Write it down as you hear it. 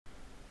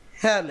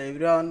Hello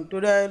everyone,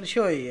 today I will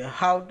show you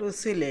how to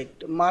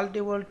select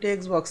multiple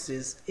text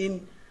boxes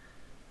in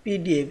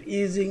PDF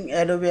using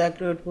Adobe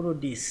Acrobat Pro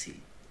DC.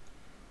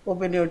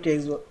 Open your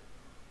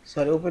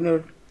open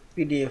your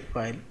PDF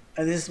file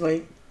and this is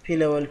my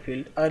fillable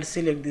field. I'll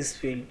select this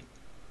field.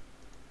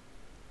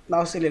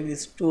 Now select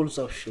this tools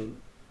option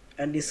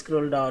and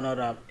scroll down or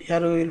up. Here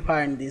we will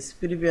find this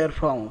prepare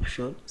form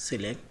option.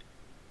 Select.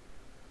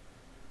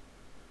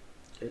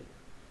 Okay.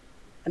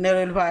 And here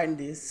we will find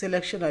this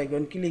selection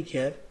icon. Click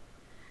here.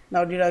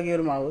 Now drag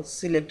your mouse,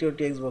 select your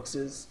text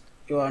boxes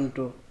you want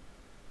to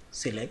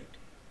select.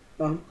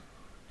 Now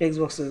text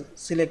boxes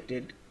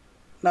selected.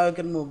 Now you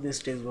can move these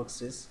text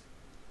boxes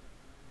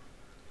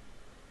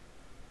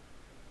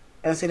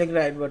and select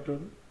right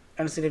button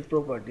and select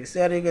properties.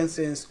 Here you can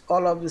change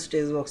all of these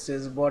text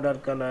boxes, border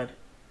color,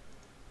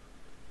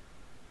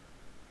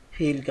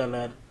 fill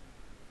color,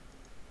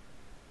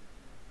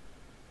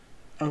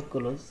 and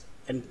close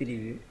and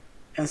preview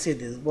and see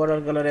this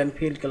border color and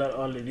fill color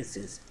already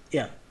changed.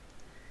 Yeah.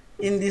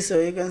 In this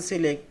way you can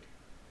select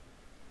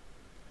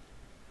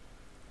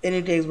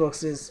any text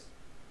boxes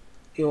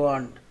you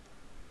want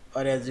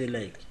or as you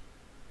like.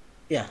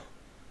 Yeah.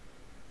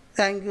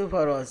 Thank you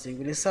for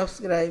watching. Please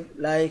subscribe,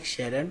 like,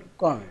 share and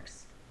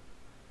comments.